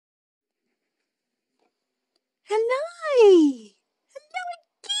Hello.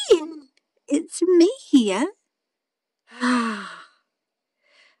 Hello again. It's me here. Ah,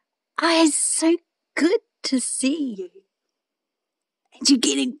 it's so good to see you. And you're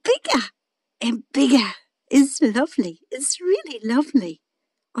getting bigger and bigger. It's lovely. It's really lovely.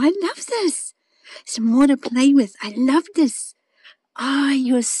 I love this. Some more to play with. I love this.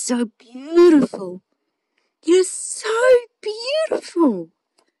 You're so beautiful. You're so beautiful.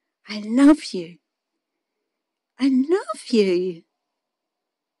 I love you. I love you.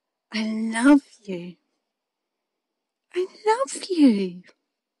 I love you. I love you.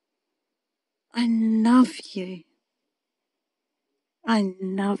 I love you. I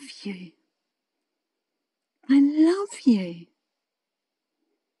love you. I love you.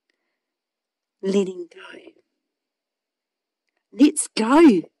 Letting go. Let's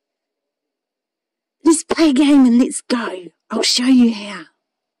go. Let's play a game and let's go. I'll show you how.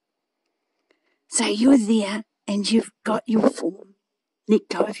 So you're there and you've got your form. Let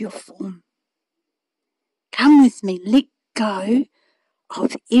go of your form. Come with me. Let go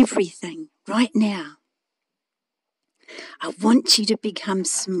of everything right now. I want you to become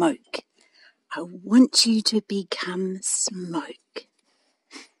smoke. I want you to become smoke.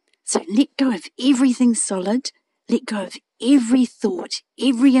 So let go of everything solid. Let go of every thought,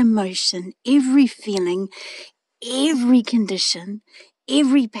 every emotion, every feeling, every condition,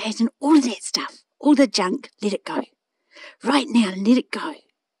 every pattern, all of that stuff, all the junk, let it go. Right now, let it go.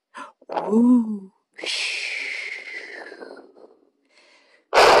 Ooh.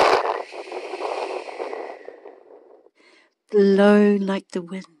 Blow like the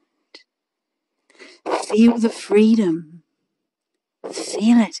wind. Feel the freedom.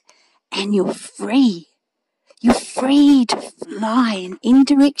 Feel it, and you're free. You're free to fly in any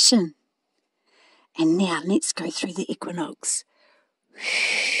direction. And now let's go through the equinox.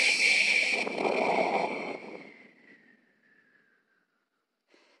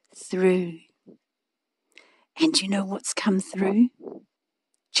 Through. And you know what's come through?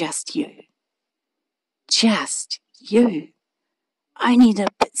 Just you. Just you. Only the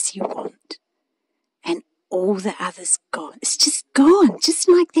bits you want. And all the others gone. It's just gone. Just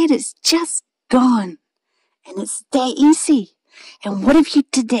like that. It's just gone. And it's that easy. And what if you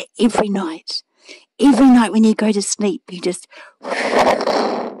did that every night? Every night when you go to sleep, you just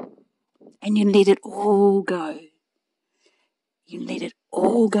and you let it all go. You let it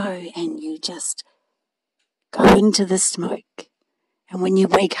all go and you just go into the smoke. And when you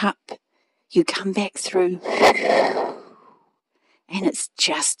wake up, you come back through and it's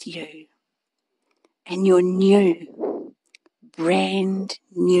just you. And you're new, brand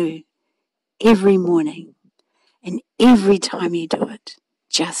new, every morning. And every time you do it,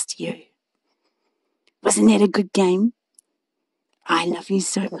 just you. Wasn't that a good game? I love you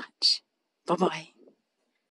so much. Bye-bye.